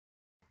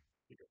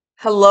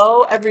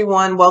Hello,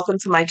 everyone. Welcome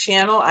to my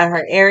channel. I'm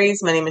her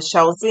Aries. My name is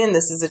Chelsea, and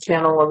this is a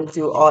channel where we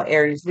do all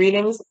Aries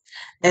readings.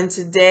 And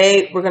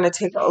today we're going to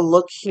take a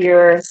look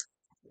here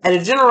at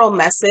a general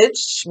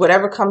message.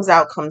 Whatever comes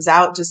out,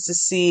 just to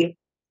see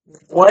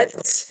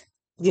what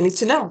you need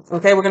to know.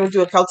 Okay, we're going to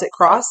do a Celtic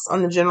cross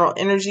on the general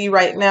energy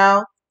right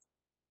now.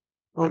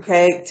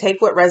 Okay, take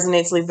what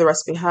resonates, leave the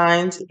rest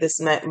behind. This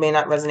may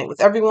not resonate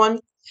with everyone,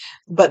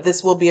 but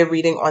this will be a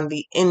reading on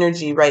the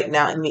energy right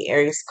now in the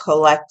Aries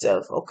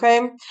collective.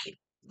 Okay.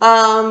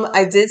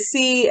 I did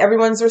see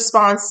everyone's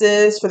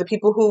responses for the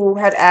people who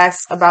had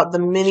asked about the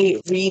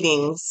mini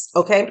readings.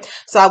 Okay,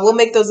 so I will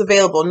make those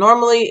available.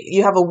 Normally,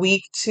 you have a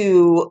week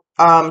to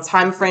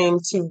time frame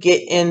to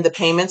get in the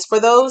payments for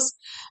those,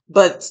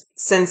 but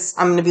since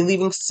I'm going to be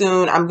leaving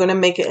soon, I'm going to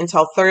make it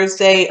until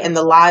Thursday, and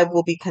the live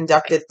will be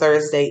conducted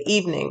Thursday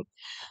evening.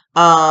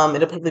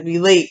 It'll probably be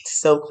late,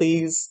 so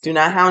please do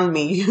not hound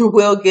me. You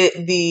will get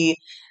the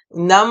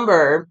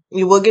number.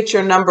 You will get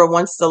your number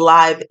once the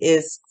live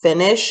is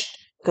finished.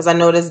 Because I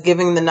noticed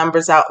giving the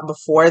numbers out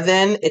before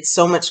then, it's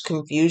so much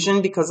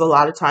confusion because a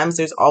lot of times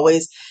there's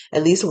always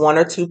at least one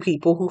or two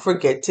people who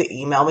forget to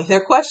email me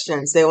their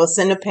questions. They will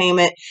send a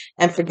payment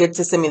and forget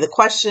to send me the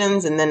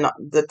questions, and then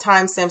the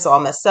timestamps are all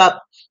messed up.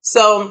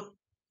 So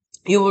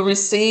you will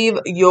receive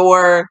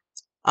your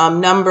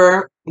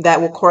number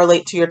that will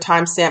correlate to your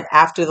timestamp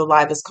after the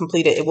live is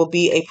completed. It will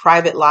be a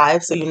private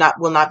live, so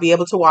will not be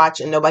able to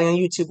watch, and nobody on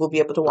YouTube will be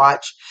able to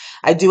watch.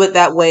 I do it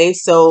that way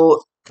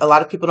so a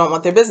lot of people don't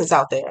want their business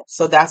out there.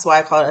 So that's why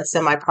I call it a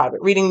semi-private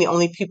reading. The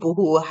only people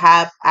who will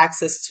have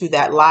access to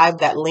that live,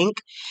 that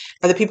link,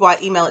 are the people I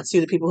email it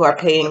to, the people who are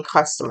paying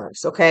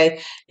customers.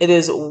 Okay. It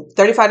is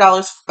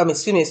 $35.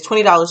 It's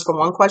 $20 for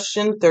one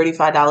question,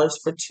 $35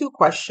 for two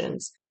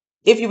questions.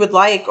 If you would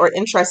like or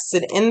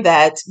interested in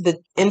that, the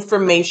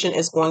information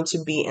is going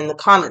to be in the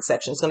comment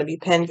section. It's going to be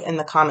pinned in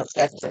the comment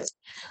section.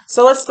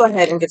 So let's go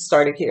ahead and get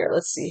started here.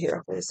 Let's see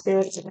here. For the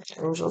spirits and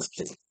angels,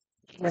 please.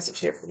 Message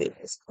here for the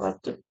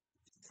collective.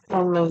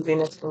 Moon,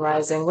 Venus, and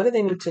Rising. What do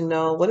they need to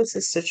know? What is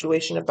this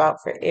situation about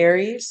for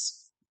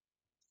Aries?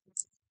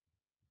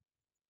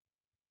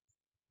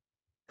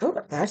 Oh,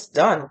 that's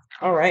done.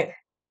 All right.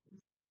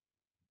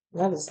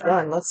 That is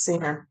done. Let's see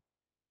here.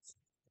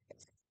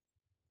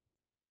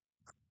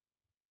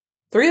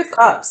 Three of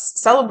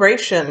Cups.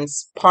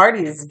 Celebrations,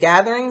 parties,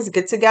 gatherings,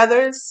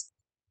 get-togethers.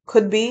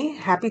 Could be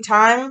happy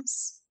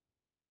times.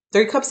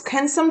 Three Cups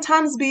can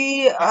sometimes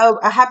be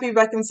a happy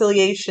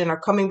reconciliation or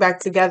coming back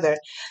together.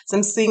 So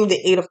I'm seeing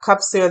the Eight of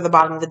Cups here at the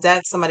bottom of the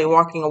deck. Somebody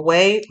walking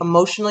away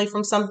emotionally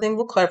from something.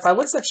 We'll clarify.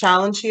 What's the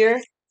challenge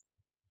here?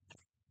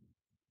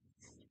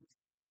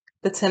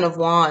 The Ten of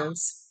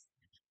Wands.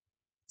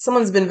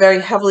 Someone's been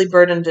very heavily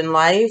burdened in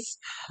life.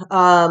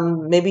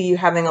 Maybe you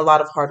having a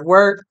lot of hard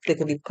work. They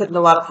could be putting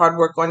a lot of hard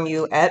work on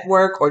you at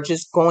work, or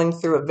just going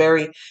through a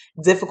very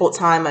difficult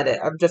time at it,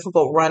 a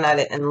difficult run at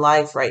it in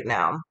life right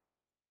now.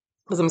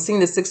 Because I'm seeing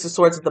the Six of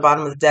Swords at the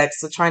bottom of the deck.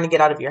 So trying to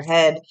get out of your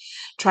head,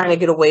 trying to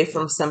get away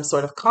from some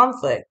sort of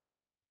conflict.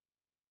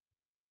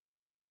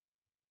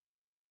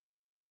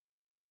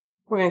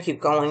 We're going to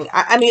keep going.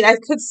 I mean, I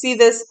could see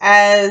this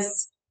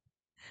as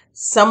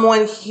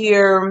someone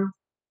here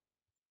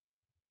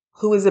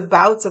who is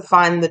about to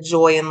find the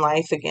joy in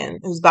life again,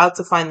 who's about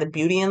to find the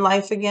beauty in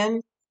life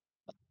again.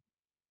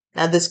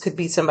 Now, this could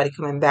be somebody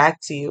coming back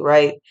to you,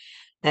 right?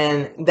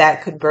 And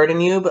that could burden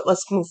you, but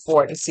let's move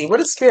forward and see. What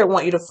does Spirit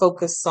want you to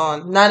focus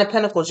on? Nine of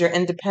Pentacles, your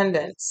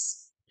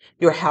independence,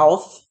 your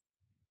health,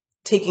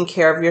 taking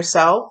care of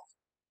yourself,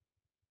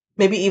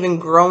 maybe even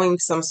growing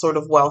some sort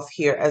of wealth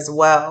here as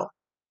well.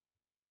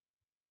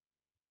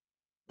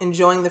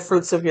 Enjoying the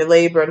fruits of your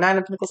labor. Nine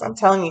of Pentacles, I'm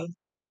telling you.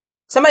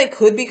 Somebody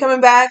could be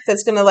coming back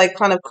that's going to like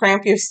kind of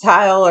cramp your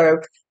style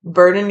or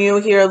burden you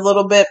here a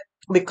little bit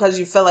because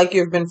you feel like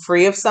you've been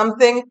free of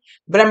something.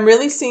 But I'm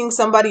really seeing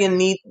somebody in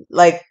need,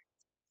 like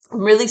I'm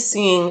really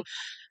seeing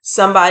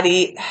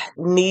somebody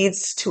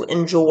needs to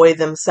enjoy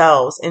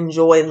themselves,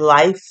 enjoy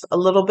life a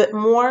little bit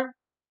more.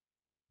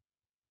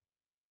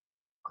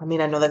 I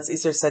mean, I know that's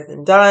easier said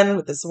than done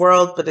with this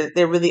world, but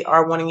they really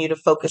are wanting you to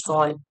focus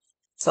on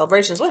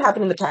celebrations. What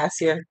happened in the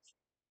past year?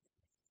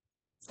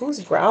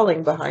 Who's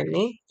growling behind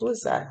me? Who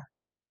is that?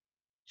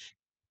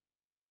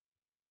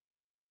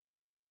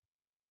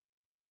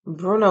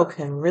 Bruno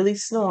can really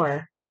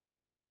snore.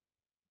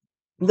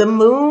 The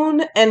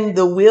Moon and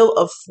the Wheel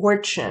of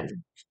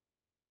Fortune.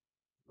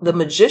 The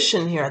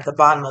Magician here at the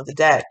bottom of the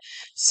deck.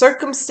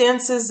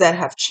 Circumstances that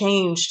have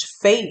changed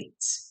fate.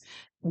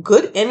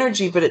 Good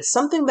energy, but it's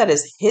something that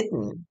is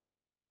hidden.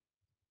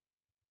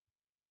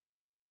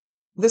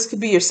 This could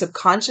be your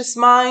subconscious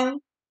mind,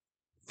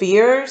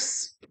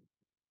 fears.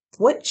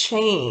 What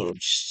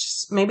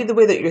changed? Maybe the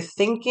way that you're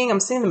thinking. I'm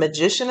seeing the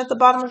Magician at the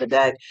bottom of the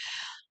deck.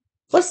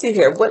 Let's see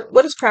here.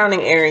 What is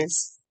crowning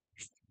Aries?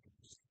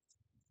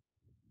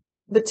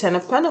 The Ten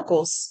of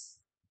Pentacles.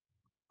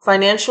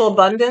 Financial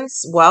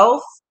abundance,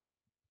 wealth.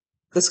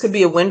 This could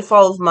be a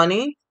windfall of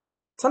money.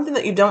 Something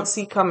that you don't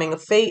see coming. A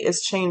fate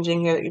is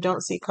changing here that you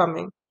don't see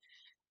coming.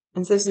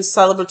 And this is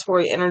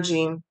celebratory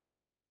energy.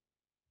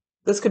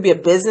 This could be a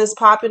business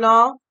popping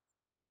off.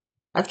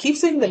 I keep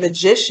saying the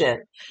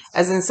magician,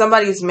 as in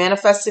somebody is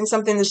manifesting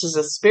something. This is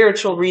a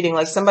spiritual reading,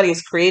 like somebody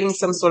is creating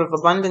some sort of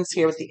abundance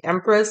here with the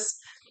Empress.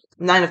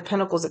 Nine of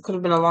Pentacles. It could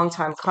have been a long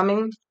time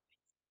coming.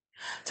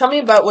 Tell me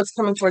about what's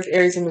coming towards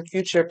Aries in the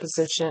future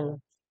position.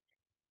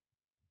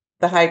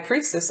 The High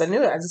Priestess. I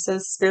knew it. I just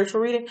said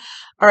spiritual reading.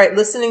 All right,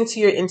 listening to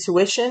your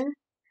intuition.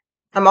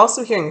 I'm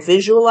also hearing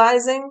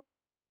visualizing,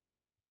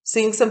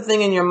 seeing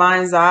something in your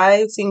mind's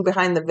eye, seeing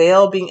behind the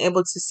veil, being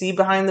able to see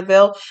behind the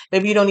veil.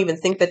 Maybe you don't even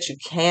think that you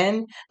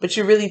can, but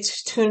you're really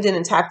tuned in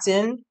and tapped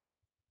in.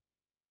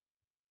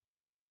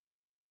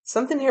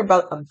 Something here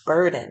about a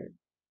burden,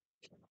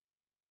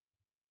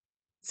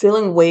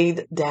 feeling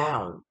weighed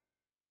down.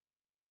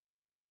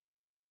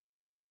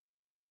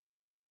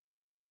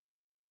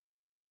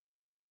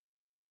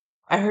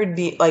 I heard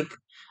the like,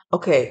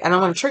 okay, I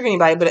don't want to trigger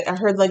anybody, but I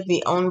heard like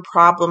the own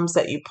problems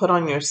that you put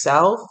on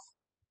yourself.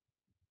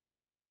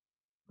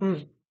 Hmm.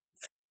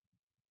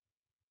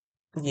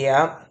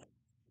 Yeah.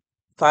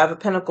 Five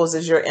of Pentacles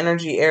is your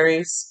energy,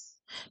 Aries.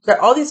 Got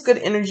all these good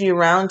energy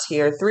around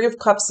here. Three of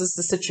Cups is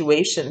the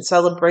situation,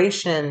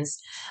 celebrations,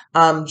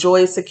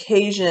 joyous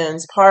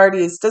occasions,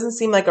 parties. Doesn't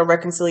seem like a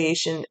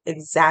reconciliation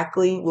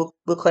exactly.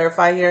 We'll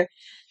clarify here.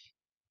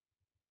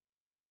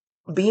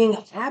 Being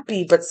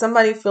happy, but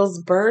somebody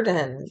feels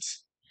burdened.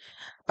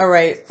 All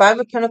right, Five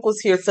of Pentacles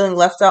here, feeling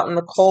left out in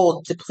the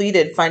cold,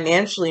 depleted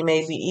financially,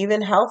 maybe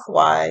even health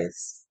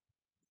wise,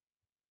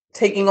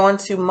 taking on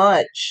too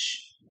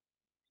much.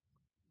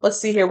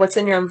 Let's see here. What's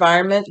in your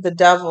environment? The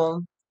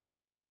Devil.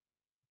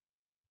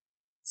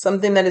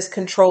 Something that is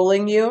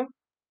controlling you.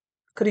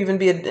 Could even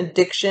be an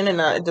addiction,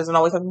 and it doesn't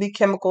always have to be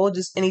chemical,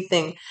 just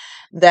anything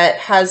that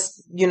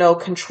has,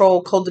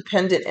 control,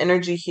 codependent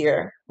energy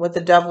here with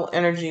the Devil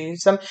energy.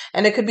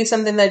 And it could be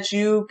something that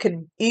you could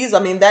easily,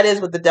 I mean, that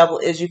is what the Devil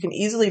is. You can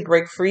easily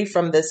break free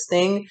from this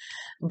thing,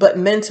 but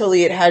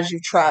mentally it has you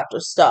trapped or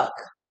stuck,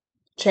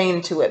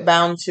 chained to it,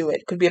 bound to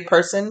it. Could be a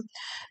person,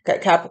 got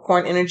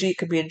Capricorn energy. It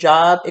could be a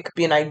job. It could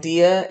be an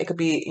idea. It could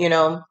be,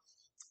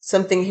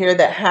 something here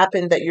that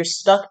happened that you're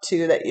stuck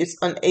to, that is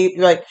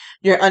unable, like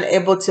you're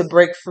unable to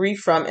break free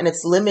from, and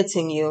it's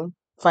limiting you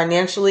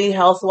financially,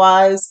 health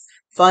wise,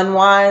 fun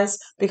wise,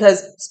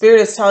 because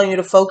Spirit is telling you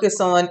to focus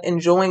on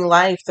enjoying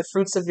life, the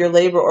fruits of your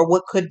labor, or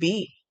what could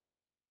be.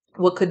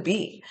 What could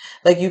be,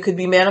 like, you could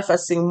be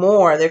manifesting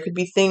more. There could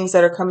be things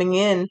that are coming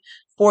in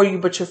for you,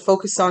 but you're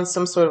focused on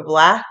some sort of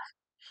lack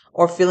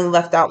or feeling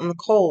left out in the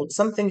cold.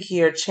 Something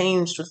here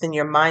changed within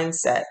your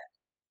mindset.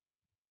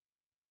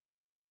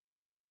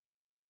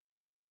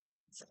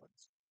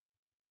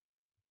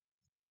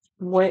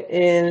 What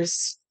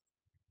is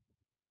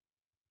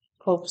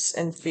hopes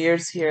and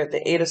fears here?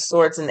 The Eight of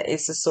Swords and the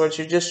Ace of Swords.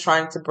 You're just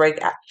trying to break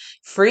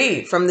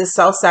free from this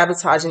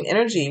self-sabotaging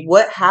energy.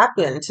 What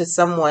happened to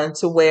someone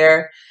to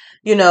where,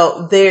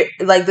 they're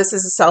like, this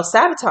is a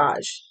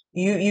self-sabotage?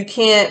 You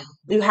can't,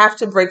 you have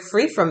to break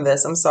free from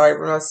this. I'm sorry,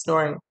 we're not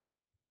snoring.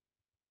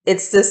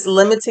 It's this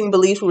limiting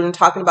belief. We've been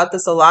talking about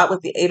this a lot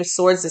with the Eight of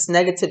Swords, this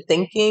negative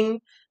thinking,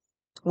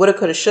 woulda,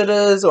 coulda,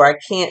 shouldas, or I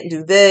can't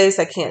do this,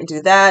 I can't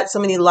do that. So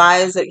many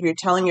lies that you're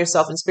telling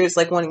yourself, and Spirit's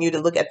like wanting you to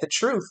look at the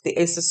truth, the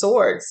Ace of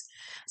Swords.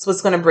 It's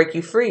what's going to break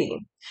you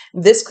free.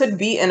 This could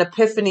be an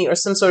epiphany or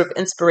some sort of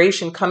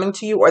inspiration coming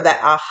to you, or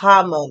that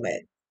aha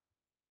moment.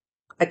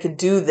 I could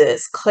do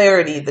this,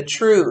 clarity, the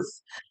truth,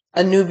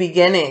 a new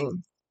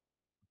beginning.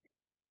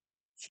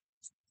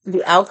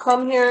 The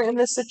outcome here in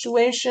this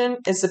situation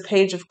is the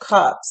Page of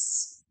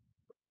Cups.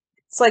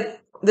 It's like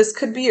this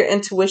could be your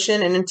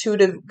intuition, an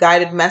intuitive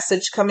guided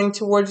message coming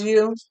towards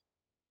you.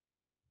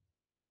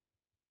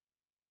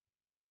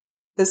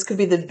 This could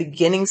be the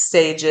beginning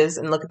stages.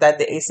 And look at that.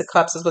 The Ace of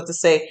Cups is what to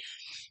say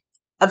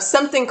of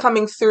something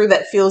coming through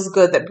that feels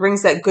good, that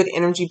brings that good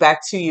energy back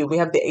to you. We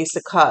have the Ace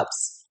of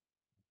Cups.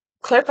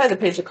 Clarify the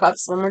Page of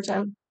Cups one more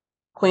time.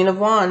 Queen of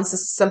Wands.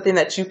 This is something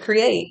that you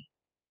create.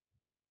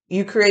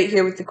 You create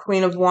here with the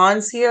Queen of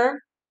Wands here.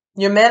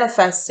 You're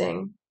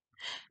manifesting.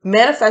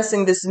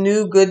 Manifesting this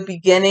new good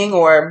beginning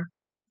or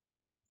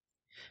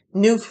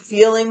new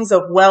feelings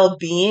of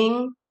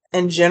well-being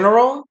in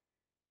general.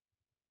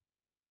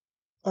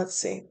 Let's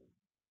see.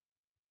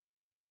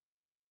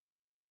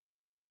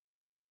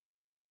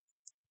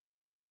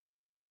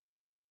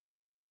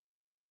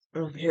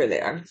 Oh, here they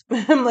are.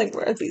 I'm like,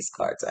 where are these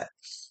cards at?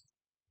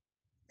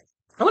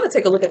 I want to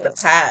take a look at the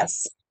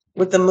past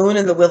with the Moon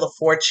and the Wheel of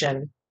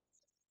Fortune.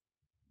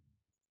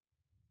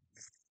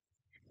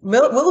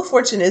 Wheel of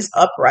Fortune is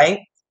upright.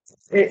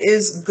 It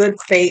is good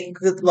fate,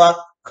 good luck,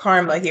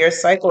 karma here,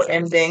 cycle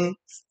ending,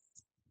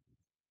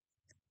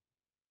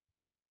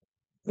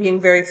 being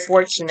very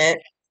fortunate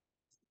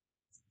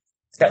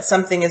that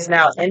something is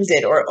now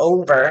ended or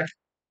over.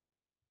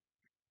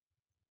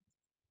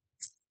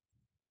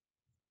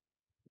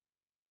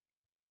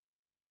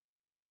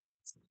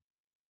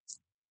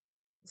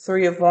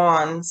 Three of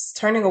Wands,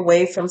 turning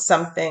away from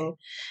something,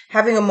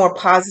 having a more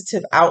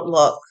positive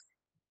outlook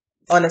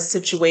on a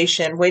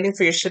situation, waiting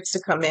for your ships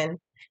to come in.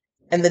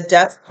 And the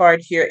death card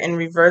here in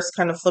reverse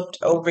kind of flipped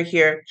over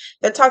here.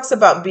 That talks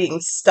about being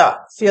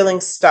stuck, feeling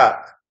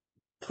stuck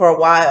for a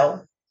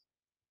while,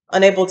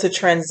 unable to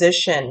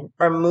transition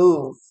or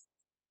move.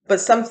 But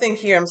something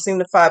here, I'm seeing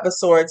the Five of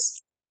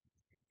Swords,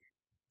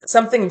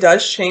 something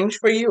does change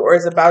for you or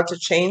is about to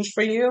change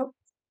for you.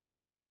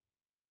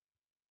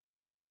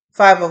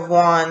 Five of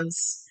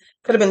Wands.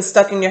 Could have been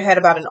stuck in your head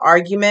about an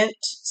argument,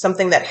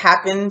 something that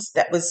happened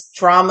that was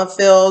drama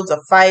filled, a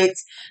fight.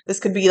 This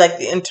could be like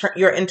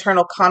your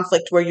internal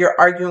conflict where you're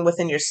arguing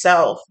within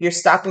yourself. You're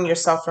stopping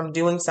yourself from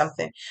doing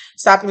something,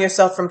 stopping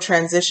yourself from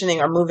transitioning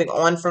or moving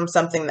on from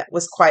something that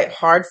was quite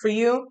hard for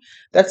you.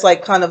 That's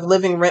like kind of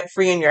living rent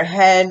free in your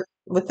head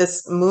with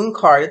this moon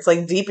card. It's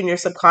like deep in your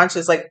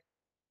subconscious, like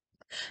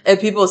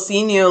if people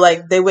seen you,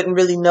 like they wouldn't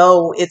really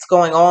know it's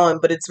going on,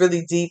 but it's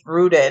really deep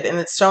rooted. And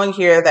it's showing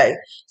here that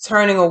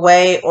turning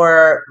away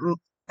or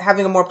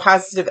having a more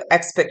positive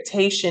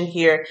expectation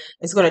here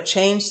is going to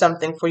change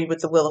something for you with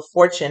the Wheel of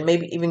Fortune,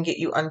 maybe even get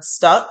you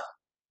unstuck.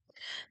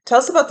 Tell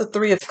us about the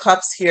Three of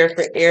Cups here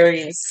for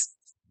Aries,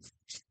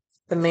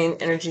 the main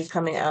energy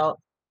coming out.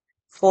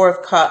 Four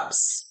of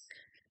Cups.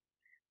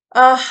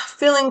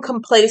 Feeling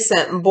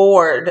complacent,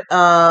 bored,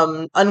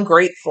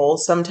 ungrateful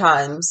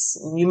sometimes.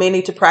 You may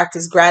need to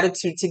practice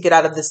gratitude to get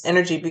out of this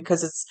energy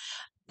because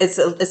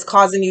it's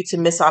causing you to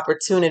miss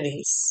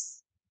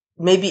opportunities.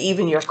 Maybe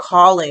even your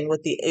calling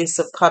with the Ace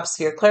of Cups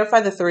here.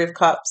 Clarify the Three of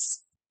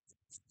Cups.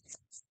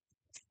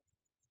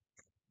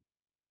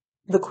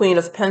 The Queen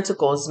of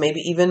Pentacles,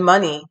 maybe even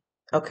money.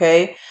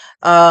 Okay.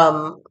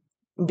 Um,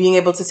 being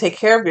able to take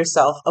care of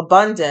yourself,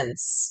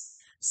 abundance,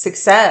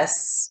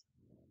 success.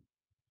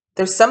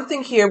 There's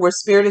something here where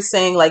Spirit is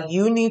saying, like,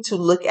 you need to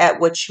look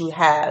at what you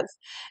have.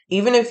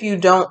 Even if you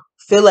don't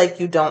feel like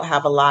you don't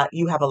have a lot,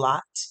 you have a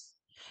lot.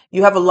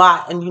 You have a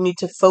lot, and you need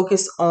to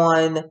focus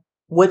on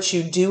what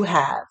you do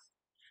have.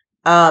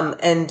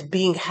 And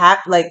being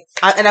happy,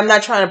 and I'm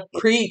not trying to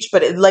preach,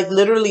 but it, like,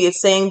 literally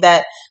it's saying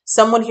that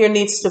someone here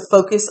needs to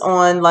focus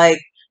on, like,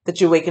 that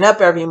you're waking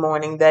up every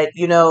morning, that,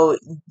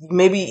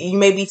 maybe you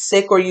may be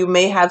sick or you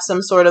may have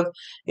some sort of,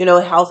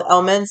 health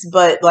ailments,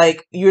 but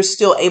like you're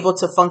still able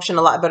to function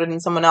a lot better than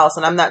someone else.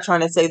 And I'm not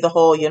trying to say the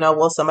whole,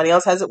 well, somebody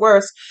else has it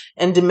worse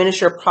and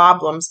diminish your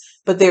problems,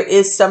 but there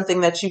is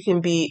something that you can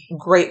be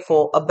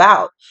grateful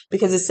about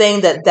because it's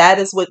saying that that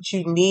is what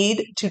you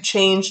need to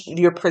change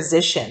your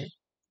position.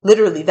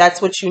 Literally,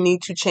 that's what you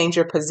need to change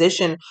your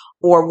position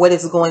or what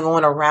is going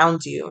on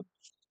around you.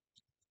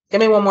 Give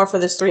me one more for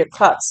this Three of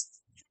Cups.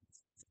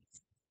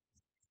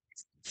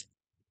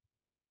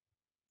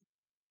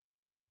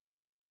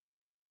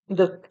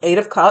 The Eight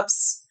of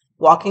Cups,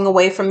 walking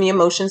away from the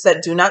emotions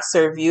that do not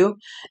serve you,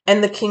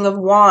 and the King of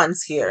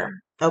Wands here.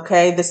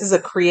 Okay, this is a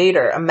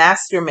creator, a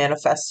master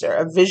manifester,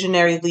 a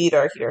visionary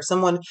leader here.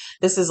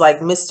 This is like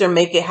Mr.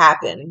 Make It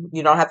Happen.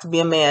 You don't have to be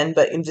a man,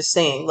 but I'm just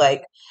saying,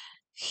 like,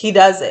 he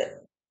does it.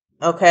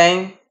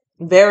 Okay,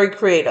 very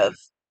creative,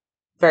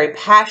 very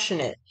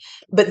passionate.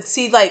 But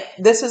see, like,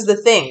 this is the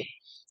thing.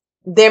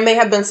 There may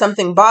have been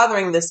something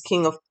bothering this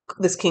King of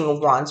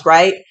Wands,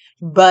 right?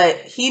 But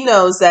he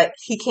knows that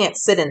he can't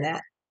sit in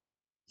that.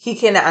 He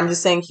cannot, I'm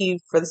just saying he,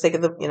 for the sake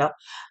of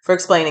for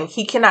explaining,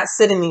 he cannot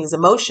sit in these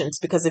emotions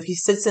because if he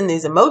sits in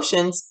these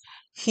emotions,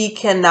 he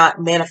cannot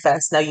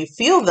manifest. Now you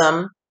feel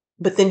them,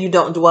 but then you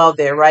don't dwell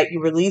there, right?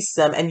 You release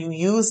them and you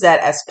use that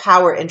as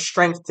power and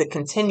strength to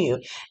continue.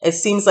 It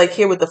seems like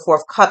here with the Four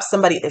of Cups,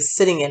 somebody is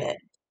sitting in it,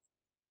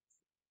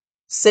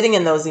 sitting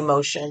in those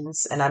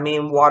emotions. And I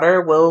mean, water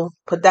will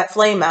put that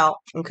flame out.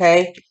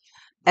 Okay.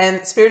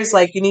 And Spirit is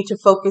like, you need to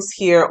focus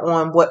here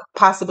on what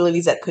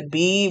possibilities that could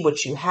be,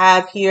 what you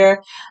have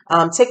here,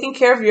 taking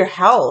care of your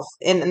health.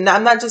 And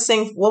I'm not just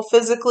saying, well,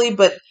 physically,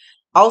 but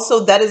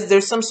also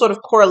there's some sort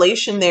of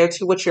correlation there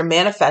to what you're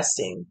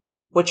manifesting,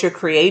 what you're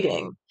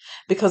creating,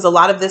 because a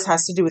lot of this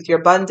has to do with your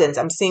abundance.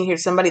 I'm seeing here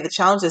the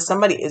challenge is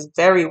somebody is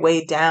very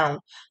weighed down,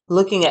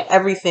 looking at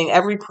everything,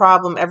 every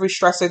problem, every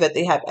stressor that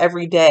they have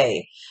every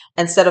day.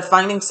 Instead of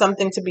finding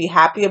something to be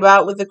happy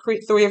about with the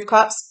Three of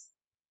Cups,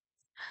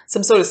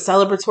 some sort of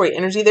celebratory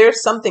energy.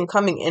 There's something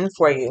coming in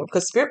for you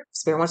because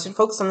spirit wants you to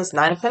focus on this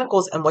Nine of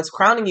Pentacles, and what's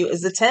crowning you is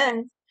the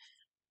 10.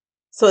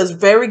 So it's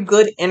very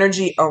good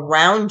energy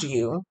around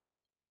you,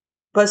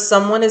 but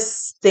someone is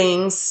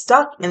staying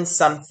stuck in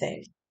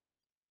something.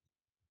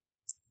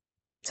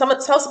 Tell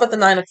us about the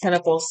Nine of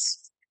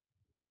Pentacles,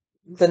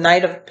 the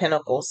Knight of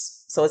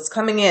Pentacles. So it's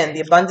coming in.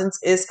 The abundance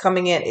is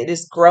coming in. It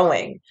is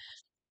growing.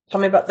 Tell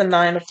me about the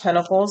Nine of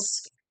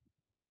Pentacles,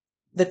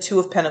 the Two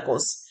of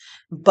Pentacles.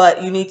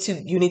 But you need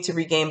to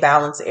regain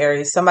balance,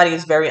 Aries. Somebody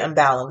is very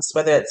unbalanced,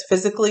 whether it's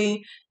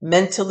physically,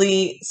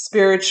 mentally,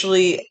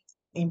 spiritually.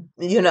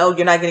 You're not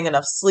getting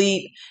enough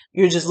sleep.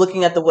 You're just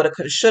looking at the woulda,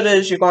 coulda,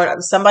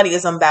 shouldas. Somebody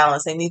is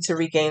unbalanced. They need to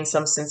regain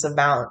some sense of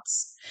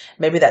balance.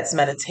 Maybe that's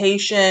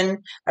meditation.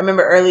 I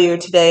remember earlier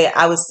today,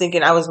 I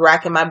was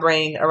racking my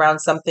brain around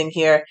something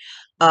here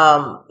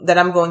that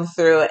I'm going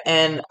through,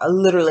 and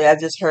literally I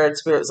just heard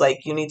Spirit was like,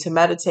 you need to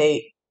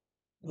meditate.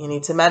 You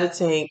need to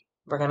meditate.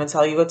 We're going to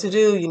tell you what to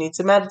do. You need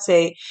to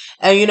meditate.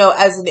 And,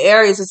 as an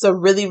Aries, it's a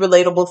really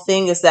relatable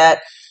thing is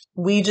that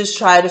we just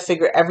try to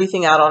figure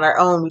everything out on our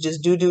own. We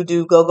just do,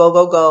 go, go,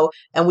 go, go.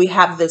 And we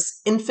have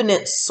this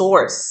infinite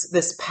source,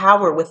 this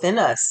power within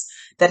us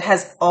that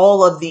has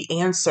all of the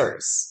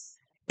answers.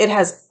 It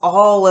has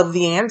all of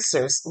the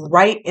answers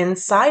right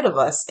inside of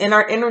us in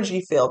our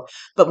energy field.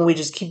 But when we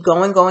just keep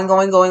going, trying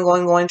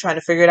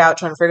to figure it out,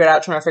 trying to figure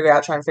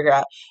it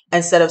out,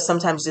 instead of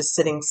sometimes just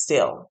sitting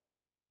still.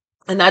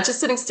 And not just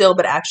sitting still,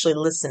 but actually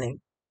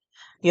listening,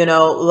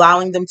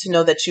 allowing them to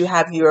know that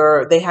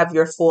they have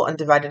your full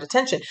undivided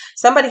attention.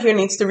 Somebody here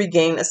needs to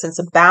regain a sense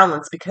of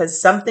balance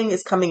because something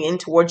is coming in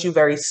towards you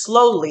very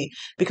slowly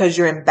because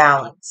you're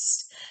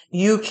imbalanced.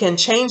 You can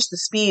change the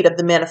speed of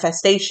the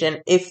manifestation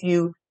if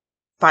you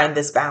find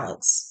this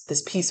balance,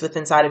 this peace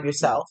within inside of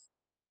yourself.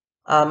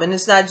 And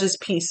it's not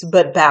just peace,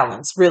 but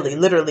balance, really,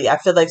 literally. I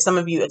feel like some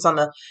of you, it's on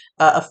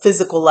a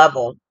physical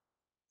level,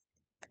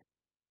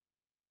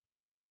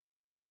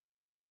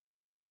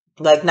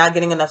 like not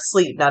getting enough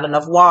sleep, not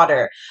enough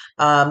water,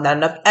 not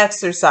enough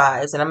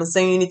exercise. And I'm not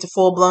saying you need to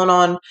full blown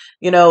on,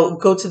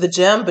 go to the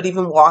gym, but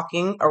even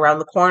walking around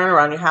the corner,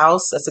 around your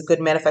house, that's a good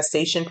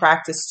manifestation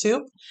practice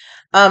too.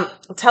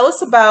 Tell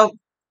us about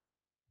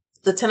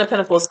the Ten of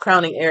Pentacles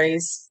crowning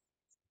Aries,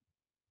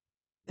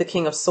 the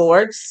King of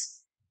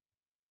Swords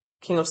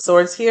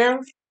here,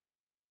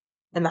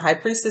 and the High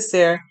Priestess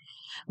there.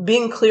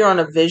 Being clear on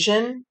a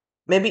vision,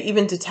 maybe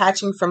even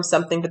detaching from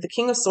something, but the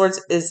King of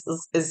Swords is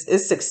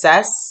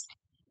success,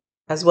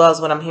 as well as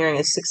what I'm hearing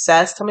is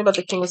success. Tell me about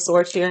the King of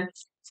Swords here.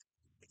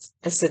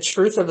 It's the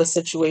truth of the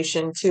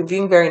situation too.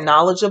 Being very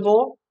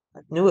knowledgeable.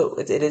 I knew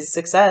it is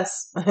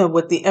success.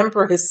 With the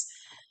Empress,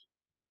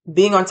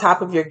 being on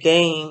top of your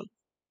game.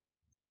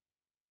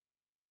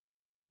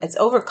 It's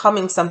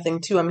overcoming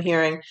something too, I'm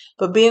hearing.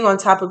 But being on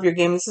top of your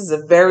game, this is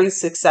a very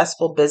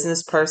successful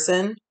business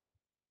person.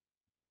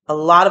 A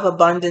lot of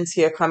abundance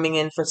here coming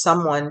in for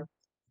someone.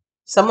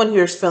 Someone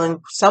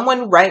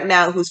right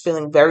now who's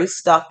feeling very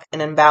stuck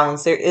and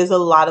imbalanced. There is a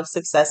lot of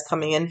success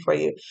coming in for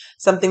you.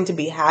 Something to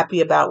be happy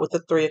about with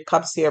the Three of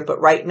Cups here.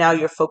 But right now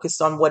you're focused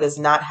on what is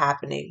not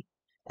happening.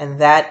 And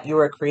that you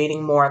are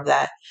creating more of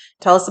that.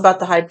 Tell us about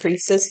the High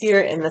Priestess here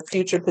in the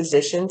future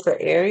position for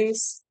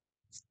Aries.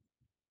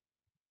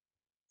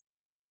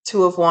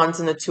 Two of Wands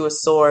and the Two of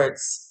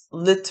Swords.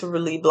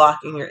 Literally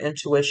blocking your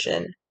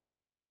intuition.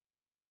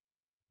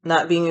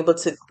 Not being able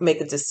to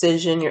make a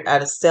decision. You're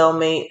at a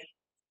stalemate.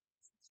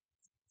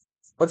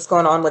 What's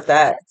going on with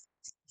that?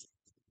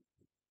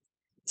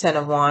 Ten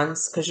of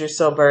Wands, because you're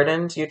so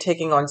burdened. You're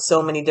taking on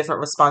so many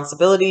different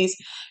responsibilities,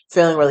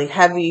 feeling really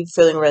heavy,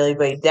 feeling really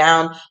weighed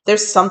down.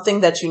 There's something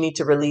that you need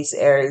to release,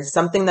 Aries,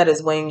 something that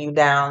is weighing you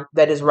down,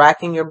 that is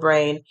racking your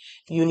brain.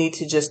 You need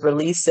to just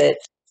release it.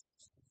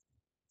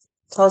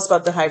 Tell us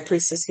about the High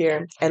Priestess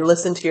here and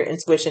listen to your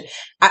intuition.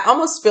 I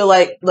almost feel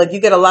like you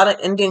get a lot of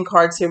Indian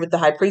cards here with the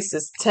High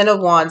Priestess. Ten of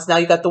Wands. Now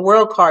you got the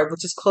World card,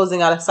 which is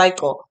closing out a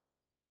cycle.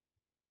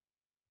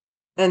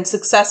 And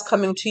success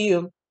coming to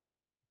you.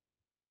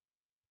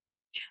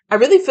 I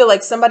really feel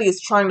like somebody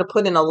is trying to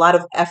put in a lot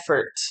of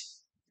effort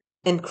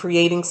in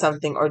creating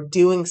something or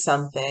doing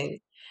something.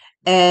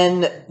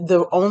 And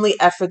the only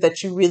effort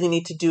that you really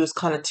need to do is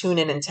kind of tune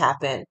in and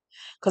tap in.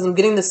 Because I'm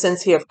getting the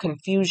sense here of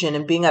confusion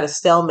and being at a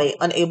stalemate,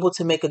 unable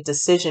to make a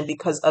decision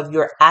because of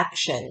your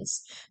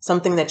actions,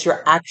 something that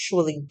you're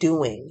actually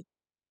doing.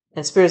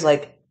 And Spirit's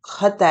like,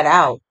 cut that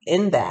out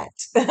in that.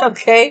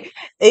 Okay?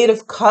 Eight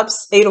of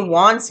Cups, Eight of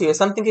Wands here.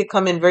 Something could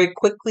come in very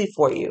quickly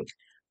for you.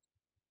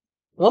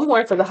 One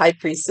more for the High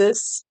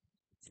Priestess.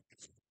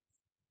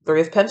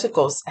 Three of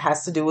Pentacles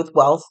has to do with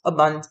wealth,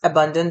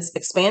 abundance,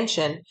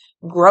 expansion,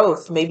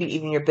 growth, maybe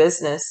even your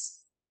business.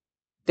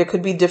 There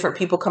could be different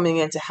people coming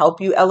in to help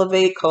you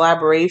elevate,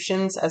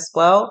 collaborations as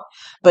well.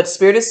 But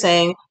Spirit is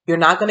saying you're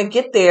not going to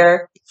get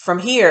there from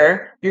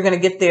here. You're going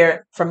to get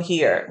there from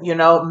here,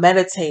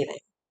 meditating,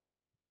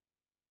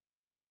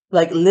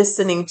 like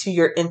listening to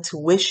your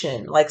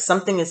intuition, like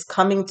something is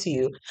coming to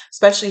you,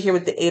 especially here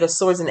with the Eight of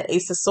Swords and the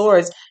Ace of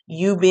Swords,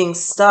 you being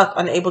stuck,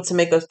 unable to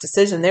make a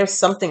decision. There's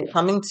something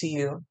coming to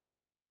you.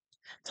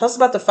 Tell us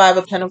about the Five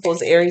of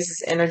Pentacles,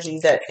 Aries' energy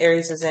that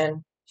Aries is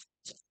in.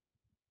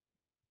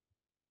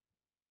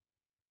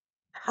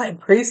 High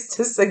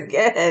Priestess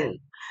again.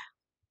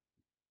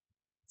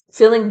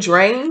 Feeling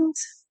drained,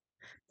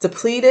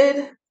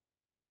 depleted.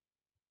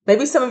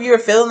 Maybe some of you are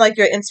feeling like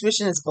your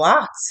intuition is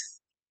blocked,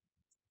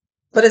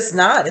 but it's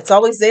not. It's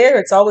always there.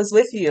 It's always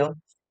with you.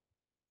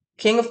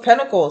 King of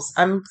Pentacles.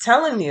 I'm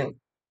telling you,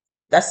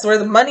 that's where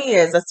the money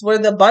is. That's where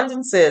the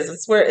abundance is.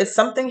 That's where it's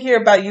something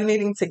here about you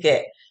needing to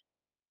get.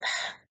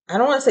 I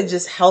don't want to say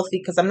just healthy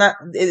because I'm not,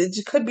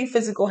 it could be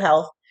physical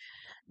health,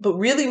 but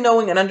really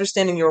knowing and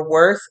understanding your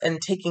worth and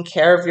taking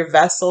care of your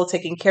vessel,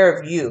 taking care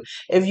of you.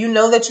 If you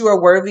know that you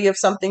are worthy of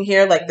something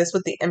here, like this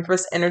with the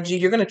Empress energy,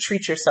 you're going to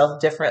treat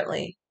yourself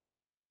differently.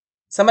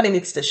 Somebody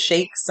needs to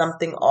shake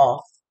something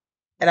off.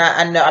 And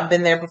I know I've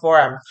been there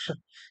before.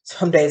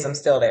 Some days I'm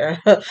still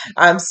there.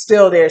 I'm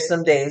still there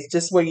some days,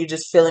 just where you're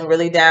just feeling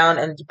really down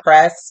and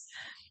depressed.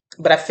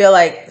 but I feel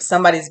like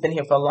somebody's been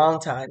here for a long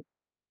time,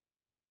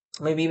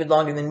 maybe even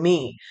longer than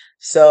me.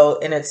 So,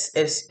 and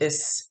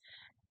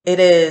it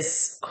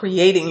is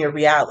creating your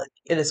reality.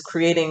 It is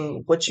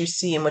creating what you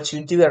see and what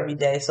you do every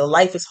day. So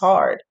life is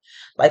hard.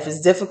 Life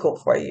is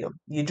difficult for you.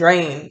 You're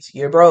drained.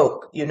 You're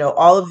broke. You know,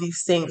 all of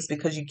these things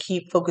because you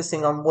keep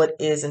focusing on what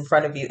is in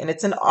front of you. And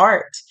it's an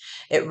art.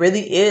 It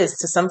really is.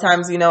 To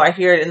sometimes, you know, I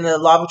hear it in the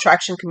law of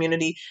attraction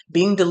community,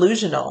 being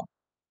delusional.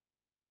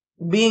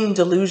 Being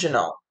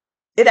delusional.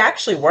 It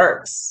actually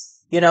works.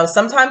 You know,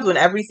 sometimes when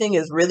everything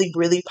is really,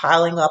 really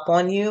piling up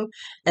on you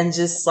and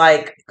just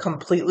like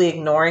completely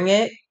ignoring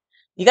it,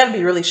 you got to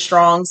be really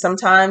strong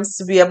sometimes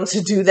to be able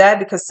to do that,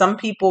 because some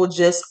people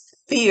just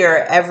fear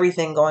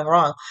everything going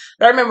wrong.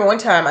 But I remember one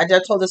time, I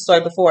just told this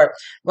story before,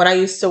 when I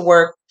used to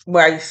work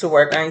where I used to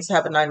work, I used to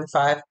have a 9 to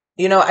 5.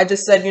 You know, I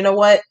just said, you know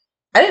what?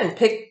 I didn't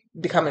pick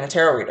becoming a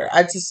tarot reader.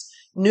 I just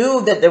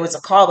knew that there was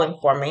a calling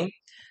for me.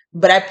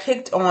 But I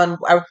picked on,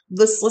 I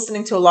was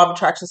listening to a law of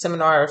attraction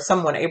seminar or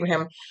someone,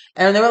 Abraham,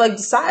 and they were like,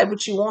 decide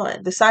what you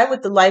want. Decide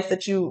what the life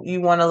that you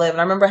want to live. And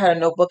I remember I had a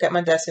notebook at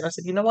my desk and I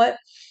said, you know what?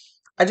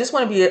 I just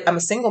want to be, I'm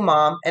a single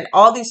mom. And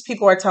all these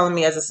people are telling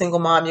me as a single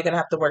mom, you're going to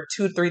have to work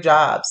 2 or 3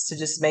 jobs to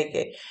just make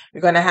it.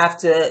 You're going to have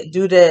to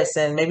do this.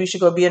 And maybe you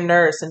should go be a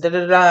nurse and da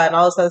da da and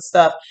all this other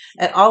stuff.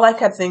 And all I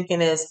kept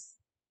thinking is,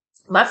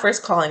 my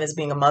first calling is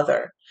being a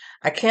mother.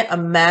 I can't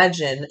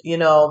imagine, you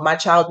know, my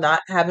child not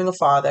having a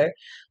father.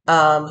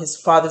 His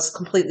father's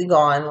completely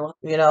gone,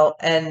 you know,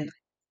 and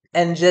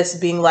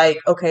just being like,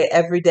 okay,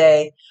 every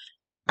day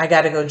I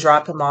got to go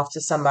drop him off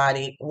to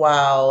somebody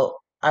while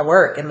I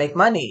work and make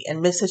money and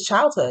miss his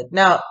childhood.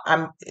 Now,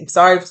 I'm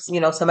sorry if, you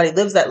know, somebody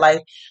lives that life.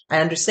 I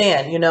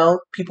understand, you know,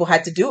 people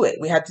had to do it.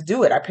 We had to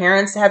do it. Our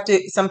parents have to,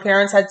 some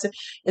parents had to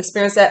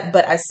experience that.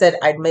 But I said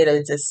I'd made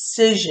a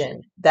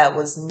decision that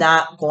was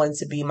not going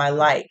to be my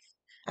life.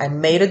 I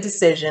made a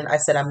decision. I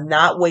said, I'm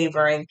not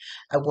wavering.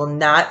 I will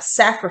not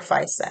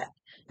sacrifice that.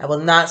 I will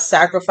not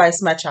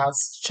sacrifice my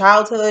child's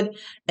childhood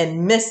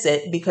and miss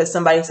it because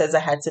somebody says I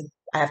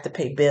have to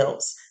pay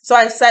bills. So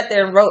I sat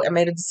there and wrote and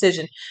made a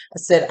decision. I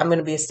said, I'm going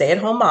to be a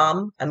stay-at-home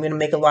mom. I'm going to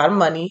make a lot of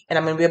money and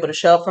I'm going to be able to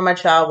show up for my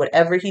child,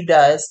 whatever he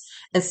does,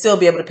 and still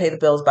be able to pay the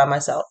bills by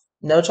myself.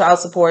 No child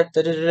support,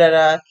 da da da da,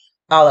 da,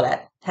 all of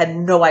that. Had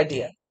no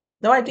idea.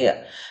 No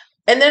idea.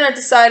 And then I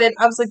decided,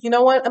 I was like, you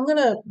know what? I'm going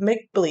to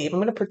make believe. I'm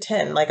going to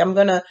pretend like I'm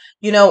going to,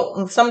 you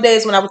know, some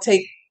days when I would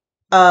take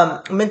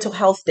mental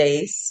health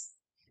days,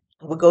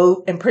 I would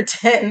go and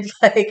pretend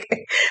like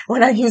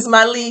when I used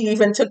my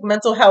leave and took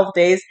mental health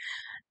days,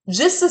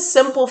 just a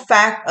simple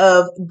fact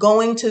of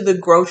going to the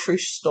grocery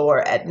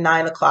store at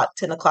 9 o'clock,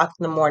 10 o'clock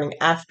in the morning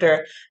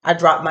after I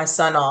dropped my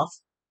son off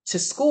to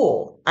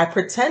school. I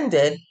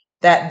pretended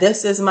that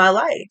this is my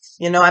life.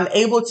 You know, I'm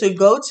able to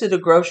go to the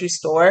grocery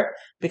store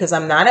because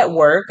I'm not at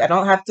work. I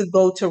don't have to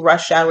go to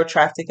rush hour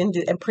traffic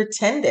and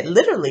pretend it,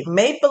 literally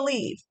made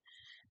believe.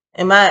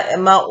 Am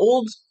I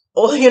old,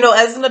 you know,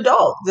 as an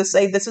adult to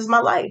say this is my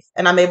life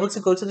and I'm able to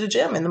go to the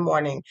gym in the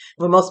morning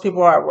when most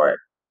people are at work.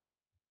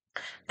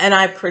 And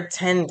I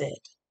pretended,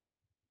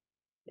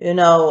 you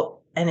know,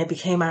 and it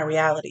became my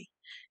reality.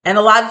 And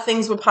a lot of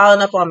things were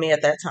piling up on me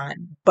at that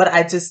time, but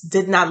I just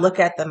did not look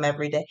at them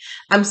every day.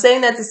 I'm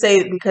saying that to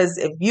say because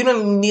if you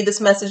don't need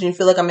this message and you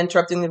feel like I'm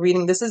interrupting the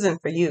reading, this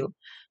isn't for you.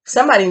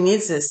 Somebody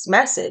needs this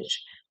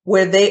message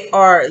where they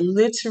are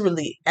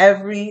literally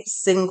every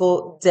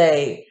single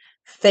day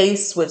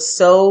faced with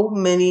so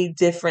many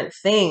different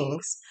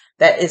things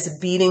that is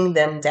beating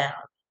them down.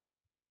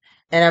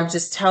 And I'm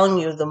just telling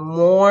you, the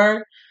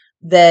more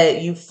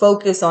that you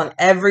focus on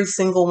every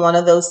single one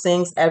of those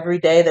things every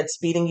day that's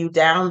beating you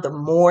down, the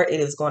more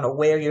it is going to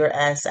wear your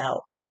ass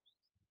out.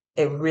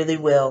 It really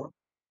will.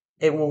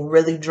 It will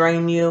really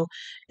drain you.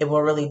 It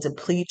will really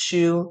deplete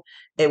you.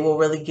 It will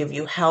really give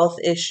you health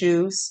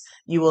issues.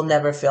 You will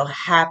never feel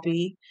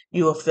happy.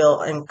 You will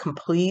feel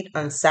incomplete,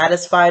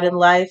 unsatisfied in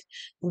life.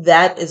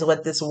 That is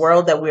what this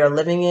world that we are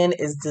living in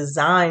is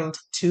designed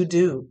to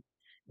do.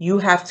 You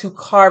have to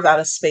carve out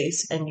a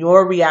space in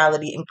your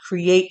reality and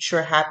create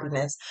your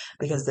happiness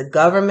because the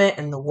government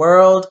and the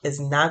world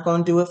is not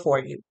going to do it for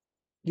you.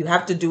 You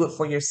have to do it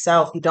for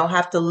yourself. You don't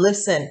have to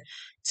listen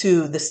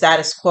to the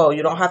status quo.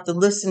 You don't have to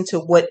listen to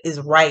what is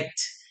right.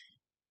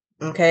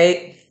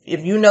 Okay?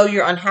 If you know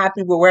you're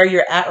unhappy with where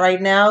you're at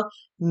right now,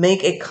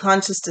 make a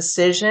conscious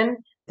decision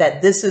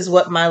that this is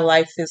what my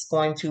life is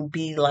going to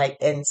be like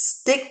and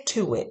stick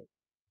to it.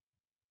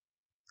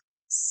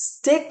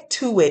 Stick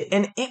to it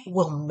and it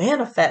will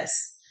manifest.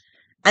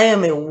 I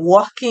am a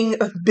walking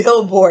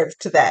billboard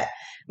to that.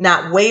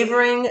 Not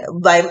wavering.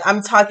 Like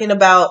I'm talking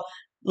about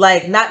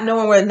like not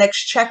knowing where the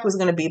next check was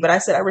going to be. But I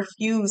said I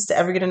refuse to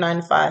ever get a 9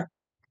 to 5.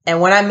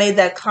 And when I made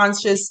that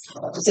conscious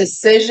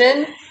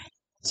decision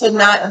to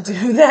not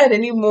do that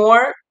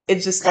anymore,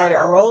 it just started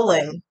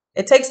rolling.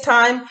 It takes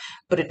time,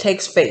 but it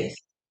takes faith.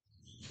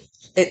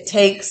 It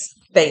takes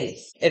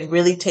faith. It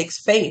really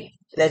takes faith.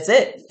 That's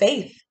it.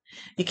 Faith.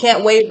 You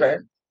can't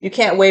waver. You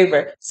can't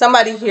waver.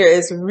 Somebody here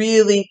is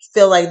really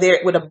feel like they're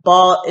with a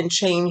ball and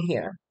chain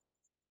here.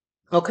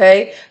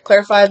 Okay,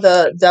 clarify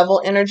the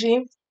devil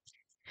energy.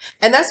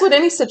 And that's with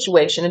any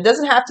situation. It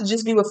doesn't have to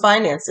just be with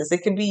finances.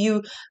 It could be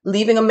you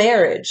leaving a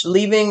marriage,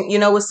 leaving,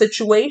 a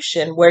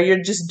situation where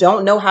you just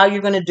don't know how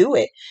you're going to do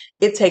it.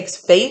 It takes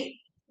faith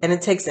and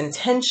it takes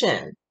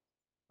intention.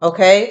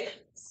 Okay.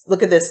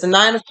 Look at this. The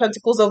Nine of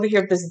Pentacles over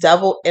here, this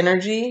devil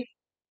energy.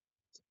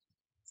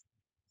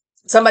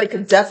 Somebody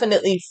could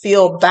definitely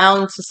feel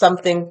bound to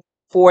something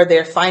for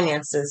their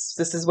finances.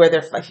 This is where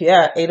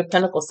they're, Eight of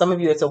Pentacles. Some of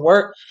you, it's a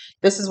work.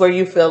 This is where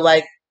you feel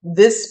like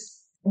this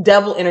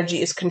devil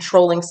energy is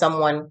controlling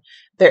someone,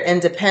 their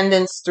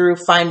independence through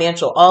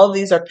financial. All of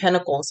these are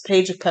pentacles,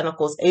 Page of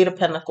Pentacles, Eight of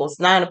Pentacles,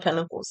 Nine of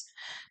Pentacles.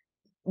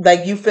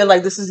 Like you feel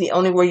like this is the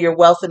only where your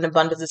wealth and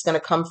abundance is going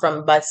to come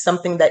from, by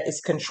something that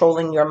is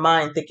controlling your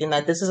mind, thinking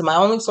that this is my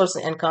only source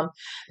of income.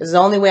 This is the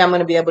only way I'm going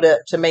to be able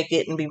to make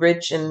it and be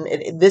rich.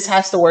 And this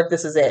has to work.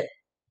 This is it.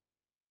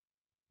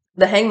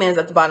 The Hangman's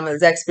at the bottom of the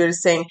deck. Spirit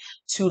is saying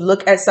to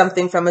look at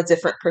something from a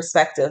different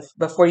perspective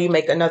before you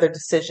make another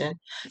decision.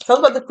 Tell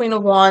us about the Queen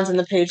of Wands and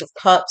the Page of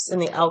Cups and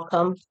the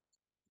outcome.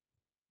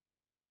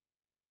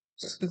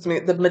 Excuse me.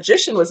 The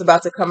Magician was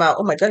about to come out.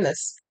 Oh my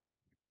goodness.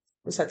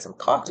 Just had some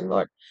coffee,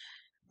 Lord.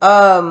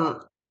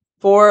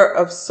 Four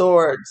of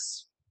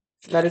Swords.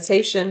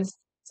 Meditation.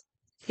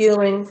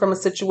 Healing from a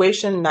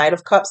situation. Knight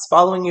of Cups.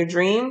 Following your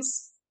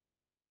dreams.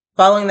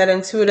 Following that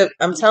intuitive.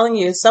 I'm telling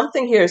you,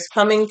 something here is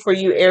coming for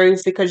you,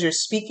 Aries, because you're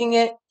speaking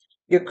it.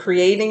 You're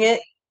creating it.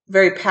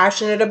 Very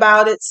passionate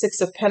about it. Six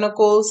of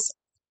Pentacles.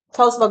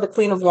 Tell us about the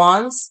Queen of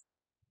Wands.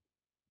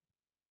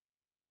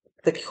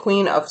 The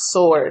Queen of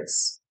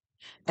Swords.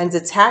 And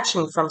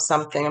detaching from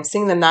something. I'm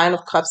seeing the Nine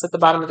of Cups at the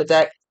bottom of the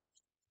deck.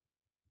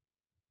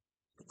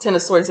 Ten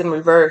of Swords in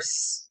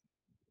reverse.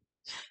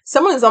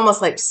 Someone is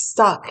almost like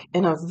stuck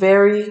in a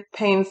very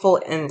painful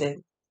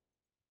ending,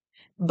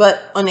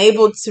 but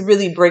unable to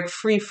really break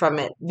free from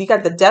it. You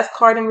got the Death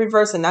card in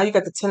reverse, and now you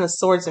got the Ten of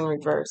Swords in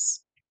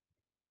reverse.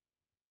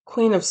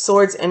 Queen of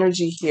Swords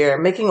energy here,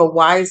 making a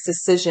wise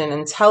decision,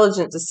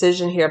 intelligent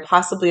decision here,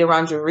 possibly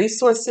around your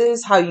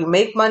resources, how you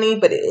make money,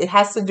 but it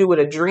has to do with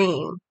a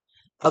dream,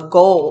 a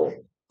goal.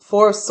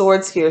 Four of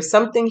Swords here,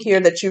 something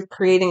here that you're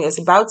creating is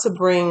about to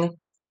bring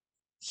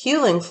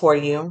healing for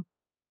you,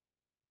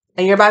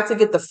 and you're about to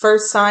get the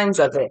first signs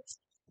of it.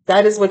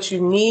 That is what you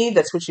need.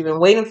 That's what you've been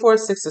waiting for.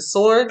 Six of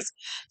Swords.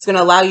 It's going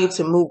to allow you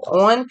to move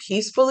on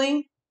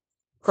peacefully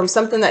from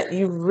something that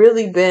you've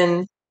really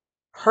been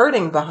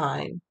hurting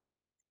behind.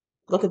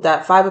 Look at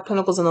that. Five of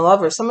Pentacles and the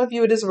Lover. Some of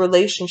you, it is a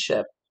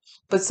relationship,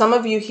 but some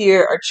of you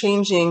here are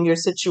changing your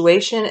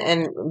situation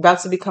and about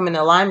to become in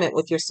alignment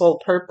with your soul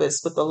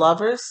purpose with the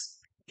Lovers.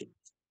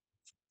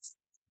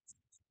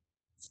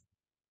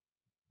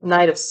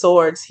 Knight of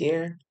Swords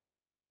here.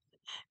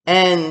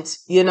 And,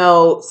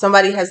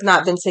 somebody has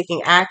not been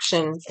taking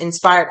action,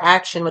 inspired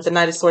action with the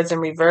Knight of Swords in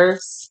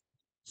reverse.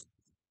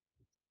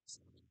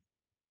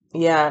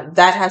 Yeah,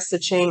 that has to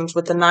change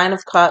with the Nine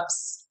of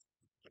Cups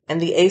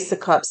and the Ace of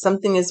Cups.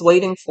 Something is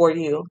waiting for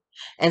you.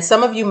 And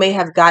some of you may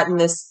have gotten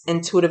this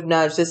intuitive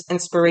nudge, this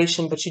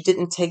inspiration, but you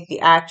didn't take the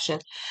action.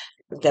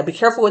 You gotta be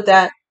careful with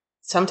that.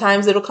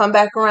 Sometimes it'll come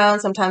back around,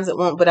 sometimes it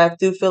won't. But I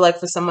do feel like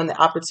for someone,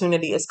 the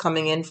opportunity is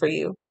coming in for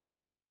you.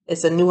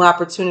 It's a new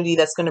opportunity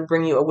that's going to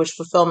bring you a wish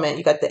fulfillment.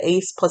 You got the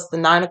Ace plus the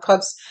Nine of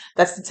Cups.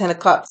 That's the Ten of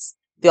Cups,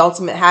 the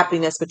ultimate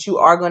happiness. But you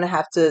are going to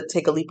have to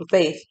take a leap of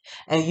faith.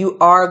 And you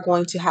are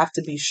going to have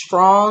to be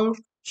strong,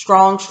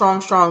 strong,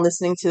 strong, strong,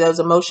 listening to those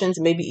emotions,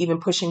 maybe even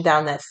pushing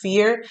down that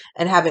fear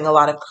and having a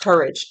lot of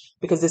courage.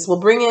 Because this will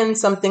bring in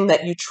something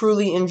that you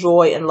truly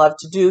enjoy and love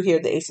to do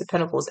here, the Ace of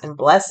Pentacles and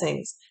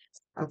blessings.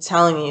 I'm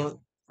telling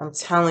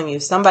you,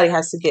 somebody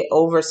has to get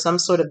over some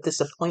sort of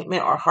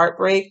disappointment or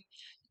heartbreak.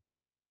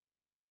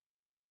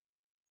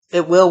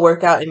 It will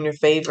work out in your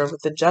favor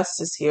with the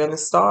Justice here and the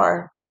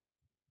Star.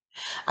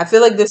 I feel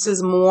like this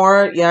is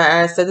more,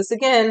 I said this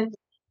again,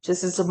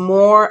 this is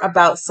more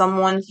about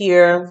someone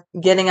here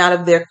getting out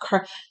of their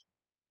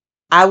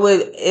I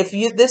would,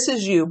 this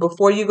is you,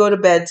 before you go to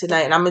bed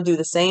tonight, and I'm going to do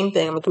the same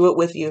thing, I'm going to do it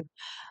with you.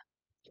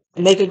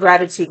 Make a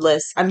gratitude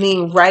list. I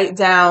mean, write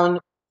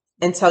down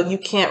until you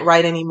can't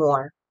write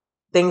anymore.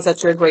 Things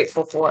that you're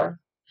grateful for.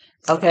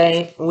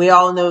 Okay, we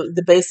all know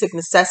the basic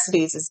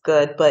necessities is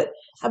good, but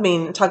I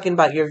mean, talking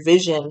about your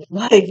vision,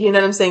 like, you know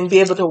what I'm saying? Be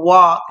able to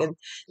walk and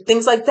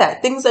things like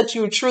that. Things that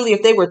you truly,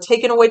 if they were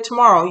taken away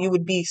tomorrow, you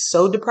would be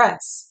so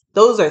depressed.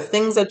 Those are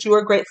things that you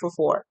are grateful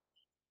for,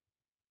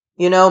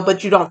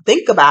 but you don't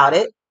think about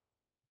it,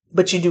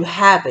 but you do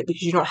have it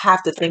because you don't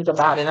have to think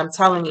about it. I'm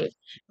telling you,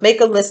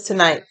 make a list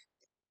tonight.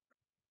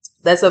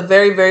 That's a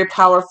very, very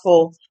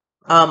powerful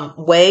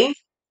way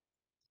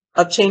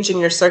of changing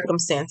your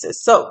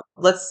circumstances. So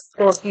let's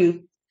go a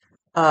few.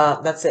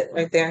 That's it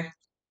right there.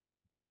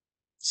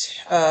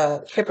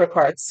 Kipper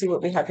cards. See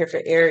what we have here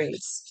for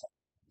Aries.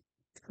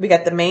 We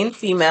got the main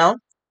female.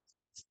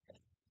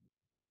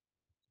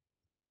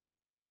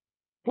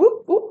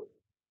 Whoop, whoop.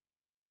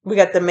 We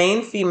got the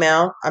main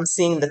female. I'm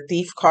seeing the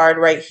Thief card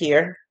right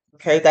here.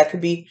 Okay, that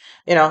could be,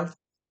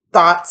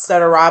 thoughts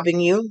that are robbing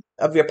you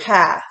of your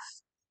path.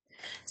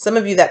 Some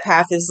of you, that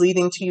path is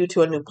leading to you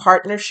to a new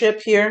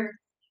partnership here,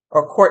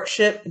 or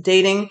courtship,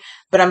 dating.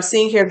 But I'm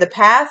seeing here the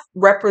path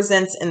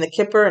represents in the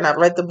Kipper, and I've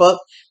read the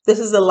book, this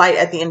is the light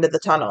at the end of the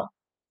tunnel.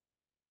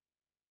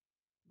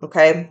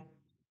 Okay?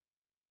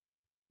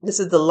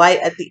 This is the light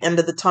at the end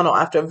of the tunnel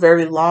after a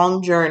very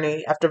long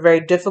journey, after a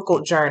very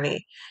difficult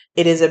journey.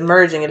 It is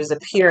emerging, it is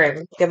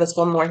appearing. Give us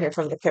one more here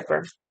from the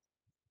Kipper.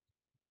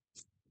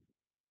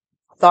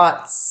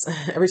 Thoughts.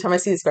 Every time I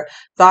see this card,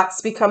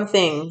 thoughts become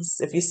things.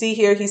 If you see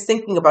here, he's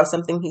thinking about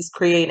something he's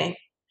creating.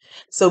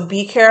 So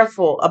be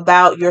careful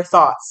about your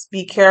thoughts.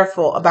 Be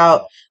careful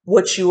about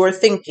what you are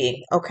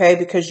thinking, okay?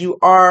 Because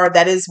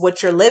that is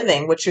what you're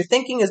living. What you're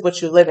thinking is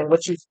what you're living.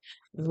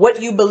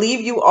 What you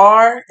believe you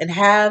are and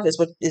have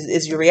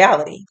is your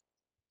reality.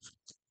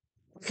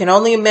 You can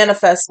only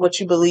manifest what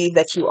you believe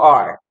that you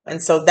are.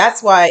 And so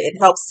that's why it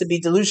helps to be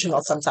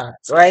delusional sometimes,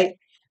 right?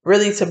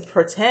 Really to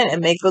pretend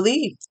and make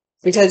believe.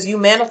 Because you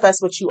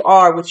manifest what you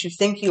are, what you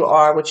think you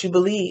are, what you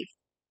believe.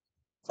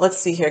 Let's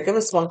see here. Give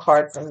us one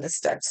card from this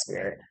deck,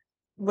 Spirit.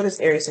 What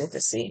does Aries need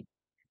to see?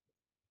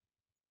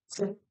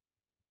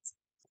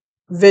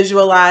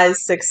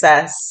 Visualize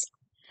success.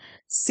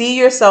 See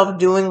yourself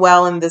doing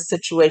well in this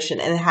situation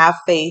and have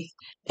faith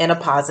in a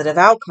positive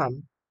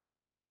outcome.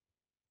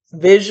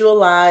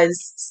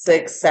 Visualize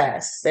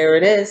success. There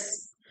it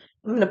is.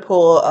 I'm going to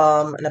pull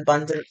an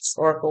abundance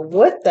oracle.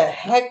 What the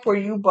heck were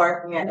you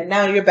barking at? And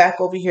now you're back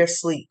over here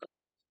asleep.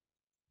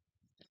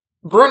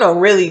 Bruno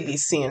really be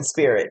seeing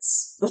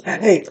spirits.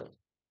 Like,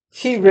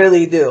 he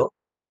really do.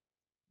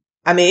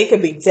 I mean, it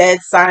could be dead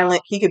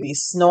silent. He could be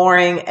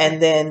snoring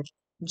and then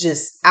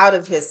just out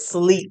of his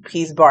sleep,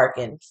 he's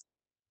barking.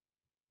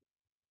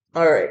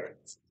 All right.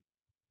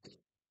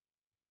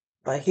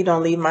 But he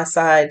don't leave my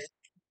side.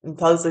 And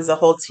Pugsley's a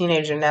whole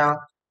teenager now.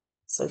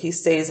 So he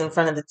stays in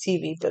front of the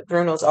TV. But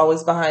Bruno's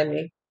always behind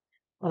me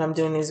when I'm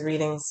doing these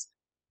readings.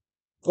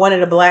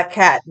 Wanted a black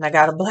cat and I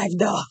got a black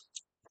dog.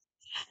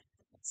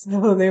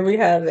 So there we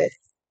have it.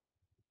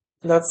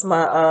 That's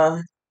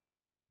my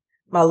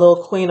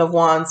little Queen of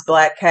Wands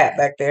black cat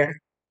back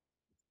there.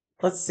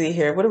 Let's see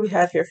here. What do we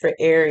have here for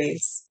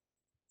Aries?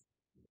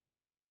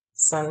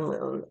 Sun,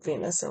 Moon,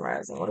 Venus, and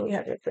Rising. What do we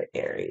have here for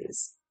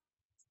Aries?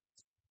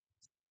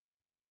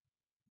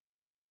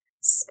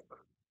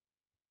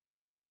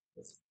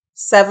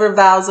 Sever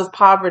vows of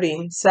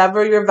poverty.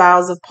 Sever your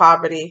vows of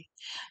poverty.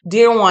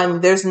 Dear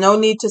one, there's no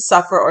need to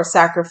suffer or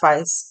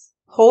sacrifice.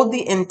 Hold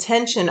the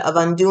intention of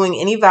undoing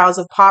any vows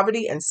of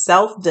poverty and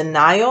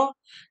self-denial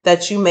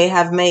that you may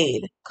have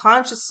made,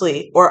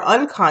 consciously or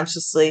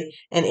unconsciously,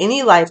 in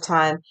any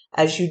lifetime.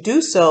 As you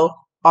do so,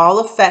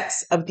 all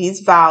effects of these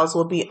vows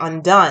will be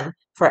undone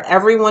for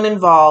everyone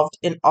involved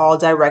in all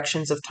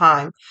directions of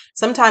time.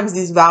 Sometimes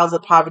these vows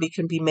of poverty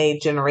can be made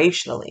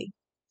generationally.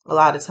 A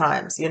lot of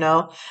times,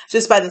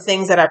 just by the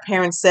things that our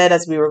parents said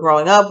as we were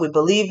growing up, we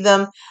believed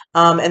them.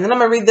 And then I'm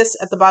going to read this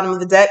at the bottom of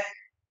the deck.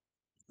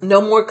 No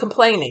more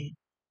complaining.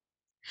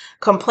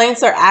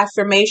 Complaints are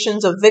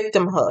affirmations of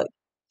victimhood,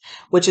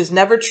 which is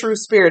never true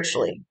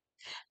spiritually.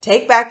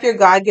 Take back your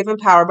God-given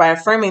power by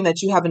affirming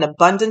that you have an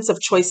abundance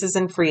of choices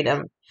and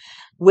freedom.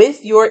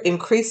 With your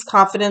increased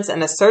confidence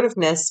and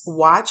assertiveness,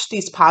 watch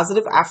these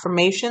positive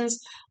affirmations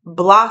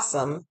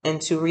blossom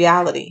into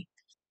reality.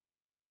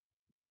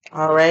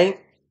 All right.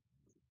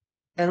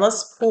 And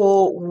let's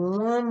pull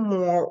one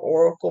more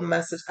oracle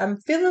message. I'm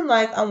feeling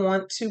like I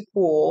want to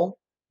pull,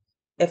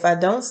 if I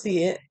don't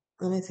see it,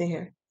 let me see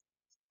here.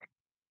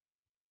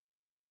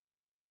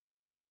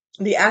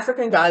 The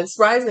African Goddess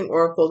Rising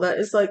Oracle. That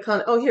is like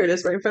kind of, oh, here it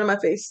is right in front of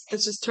my face.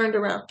 It's just turned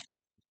around.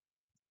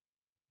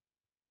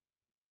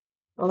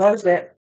 Well, that was it.